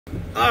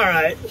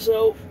Alright,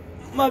 so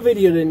my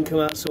video didn't come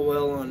out so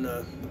well on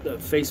the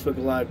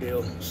Facebook Live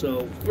deal,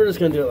 so we're just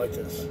gonna do it like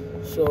this.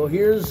 So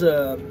here's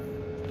yeah,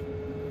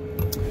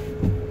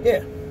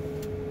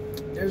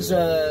 there's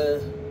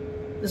this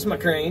is my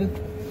crane.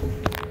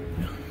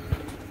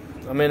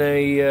 I'm in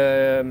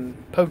a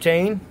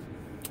Potain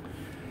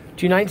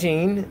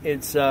 219.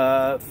 It's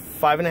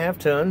 5.5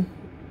 ton,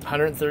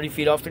 130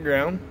 feet off the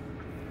ground.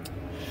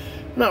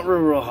 Not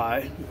real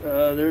high.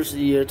 There's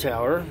the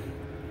tower.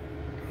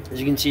 As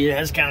you can see, it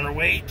has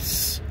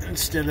counterweights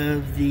instead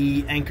of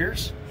the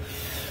anchors.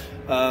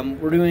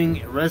 We're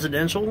doing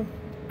residential.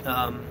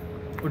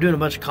 We're doing a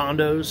bunch of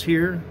condos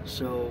here.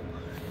 So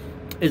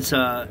it's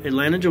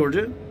Atlanta,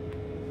 Georgia.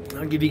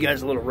 I'll give you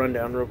guys a little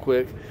rundown real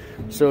quick.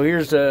 So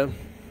here's there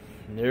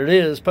it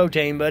is,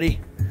 Potain, buddy.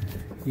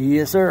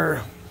 Yes,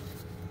 sir.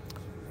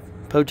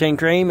 Potain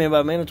crane, maybe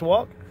about a minute's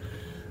walk.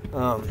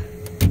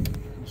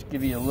 Just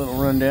give you a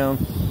little rundown.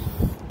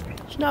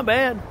 It's not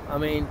bad. I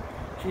mean,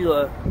 she's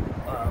a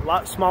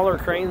lot smaller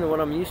crane than what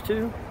I'm used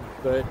to,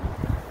 but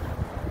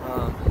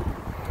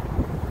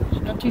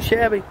it's not too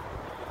shabby.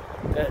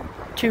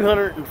 Got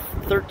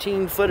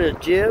 213 foot of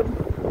jib.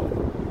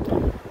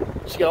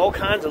 She's got all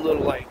kinds of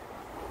little like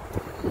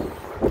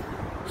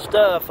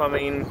stuff. I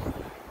mean,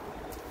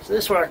 so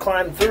this is where I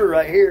climbed through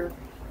right here.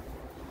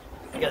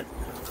 I got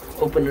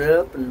open it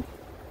up and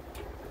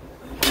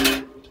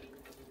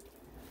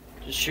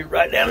just shoot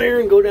right down there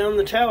and go down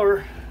the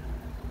tower.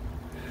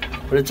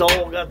 But it's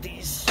all got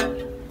these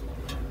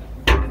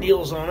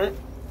deals on it.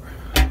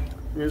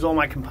 There's all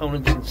my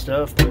components and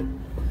stuff, but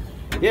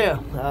yeah,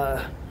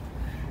 got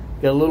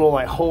a little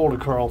like hole to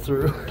crawl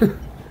through.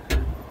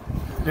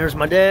 There's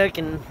my deck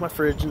and my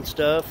fridge and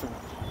stuff, and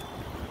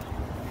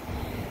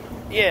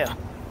yeah,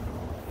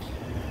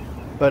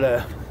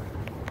 but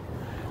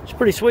it's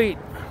pretty sweet.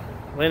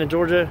 Atlanta,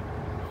 Georgia.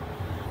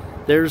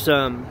 There's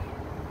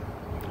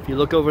if you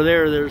look over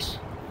there, there's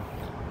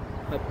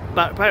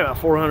probably about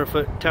 400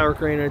 foot tower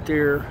crane right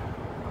there.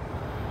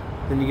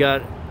 Then you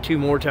got two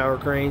more tower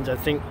cranes. I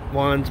think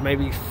one's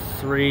maybe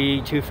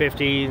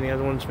 250 and the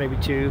other one's maybe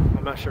 2.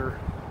 I'm not sure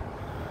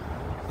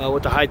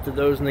what the height of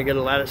those, and they got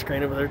a lattice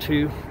crane over there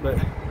too.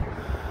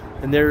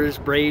 And there is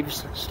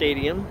Braves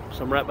Stadium,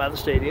 so I'm right by the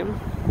stadium.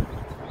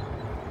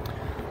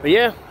 But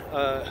yeah,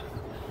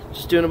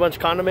 just doing a bunch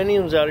of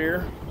condominiums out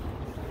here,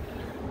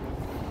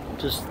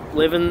 just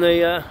living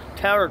the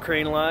tower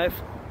crane life.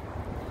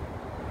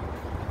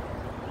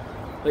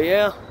 But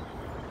yeah,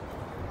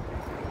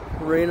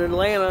 we're in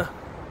Atlanta.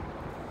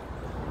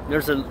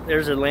 There's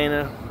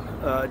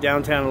Atlanta,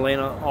 downtown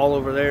Atlanta, all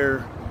over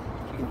there.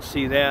 You can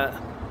see that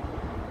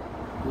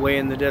way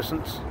in the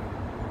distance.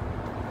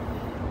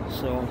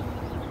 So,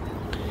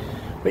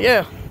 but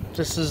yeah,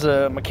 this is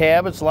my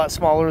cab. It's a lot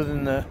smaller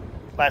than the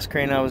last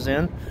crane I was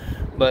in,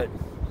 but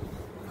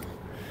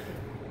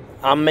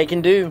I'm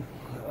making do.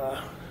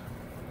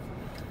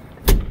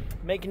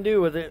 Making do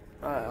with it.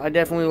 I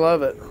definitely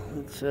love it.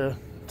 It's a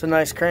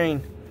nice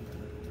crane.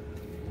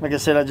 Like I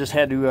said, I just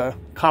had to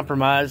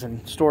compromise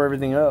and store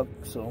everything up.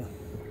 So,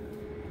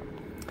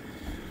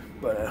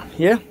 but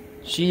yeah,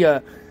 she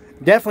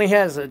definitely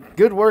has a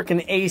good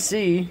working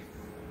AC.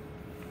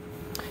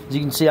 As you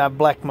can see, I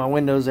blacked my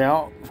windows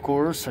out. Of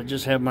course, I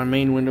just have my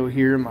main window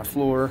here and my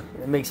floor.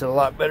 It makes it a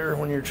lot better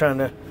when you're trying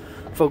to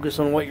focus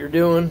on what you're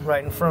doing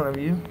right in front of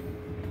you.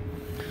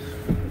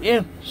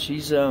 Yeah,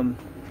 she's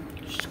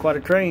quite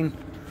a crane.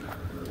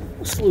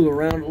 We'll slew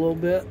around a little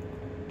bit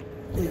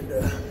and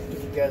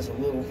give you guys a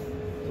little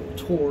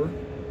tour.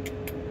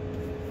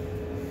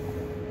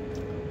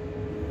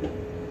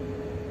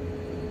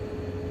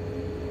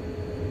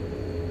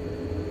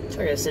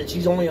 Like I said,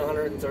 she's only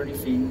 130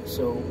 feet,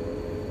 so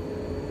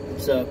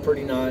it's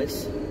pretty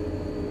nice.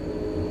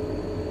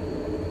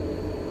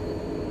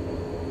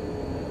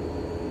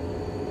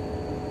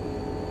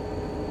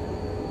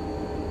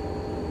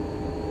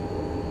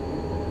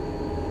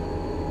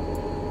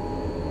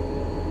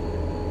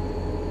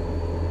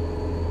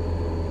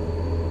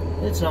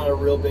 It's not a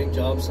real big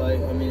job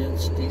site. I mean,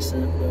 it's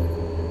decent, but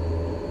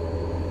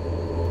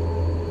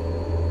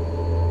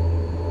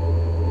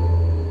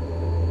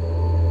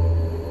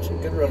it's a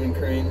good running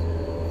crane.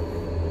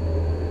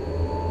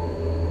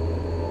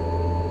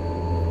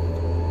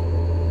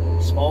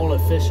 Small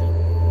and efficient.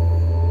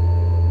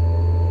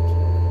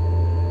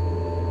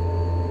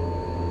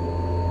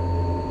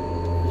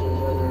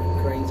 There's other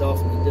cranes off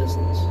in the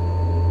distance.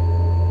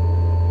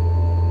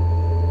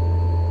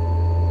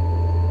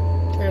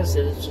 Like I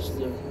said, it's just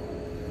a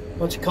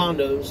bunch of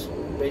condos.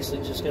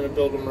 Basically just going to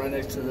build them right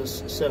next to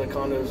this set of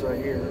condos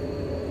right here.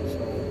 So,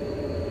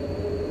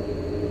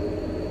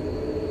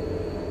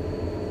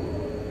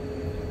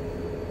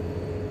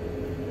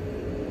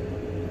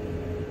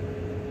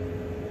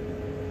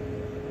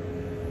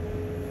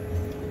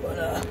 but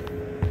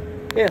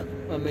yeah,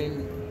 I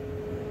mean,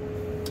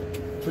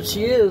 that's what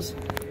she is.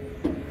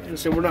 Like I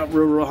said, we're not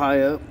real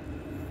high up.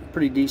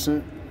 Pretty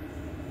decent.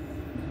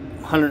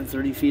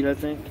 130 feet, I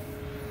think.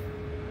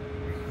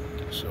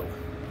 So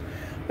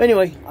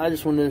anyway, I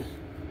just wanted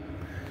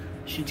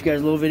to shoot you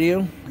guys a little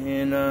video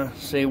and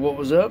say what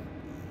was up.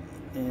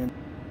 And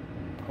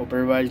hope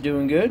everybody's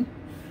doing good.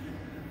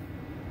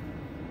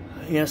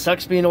 Yeah, it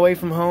sucks being away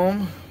from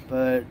home,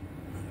 but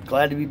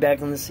glad to be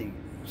back on the seat.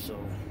 So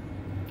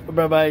hope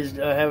everybody's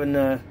having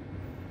a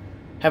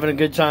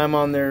good time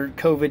on their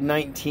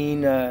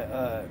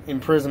COVID-19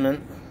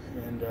 imprisonment,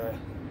 and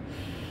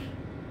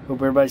hope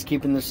everybody's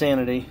keeping their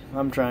sanity.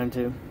 I'm trying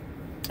to.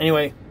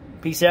 Anyway,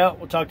 peace out.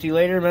 We'll talk to you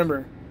later.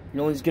 Remember,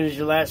 you're only as good as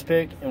your last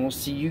pick, and we'll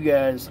see you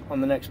guys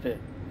on the next pick.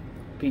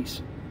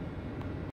 Peace.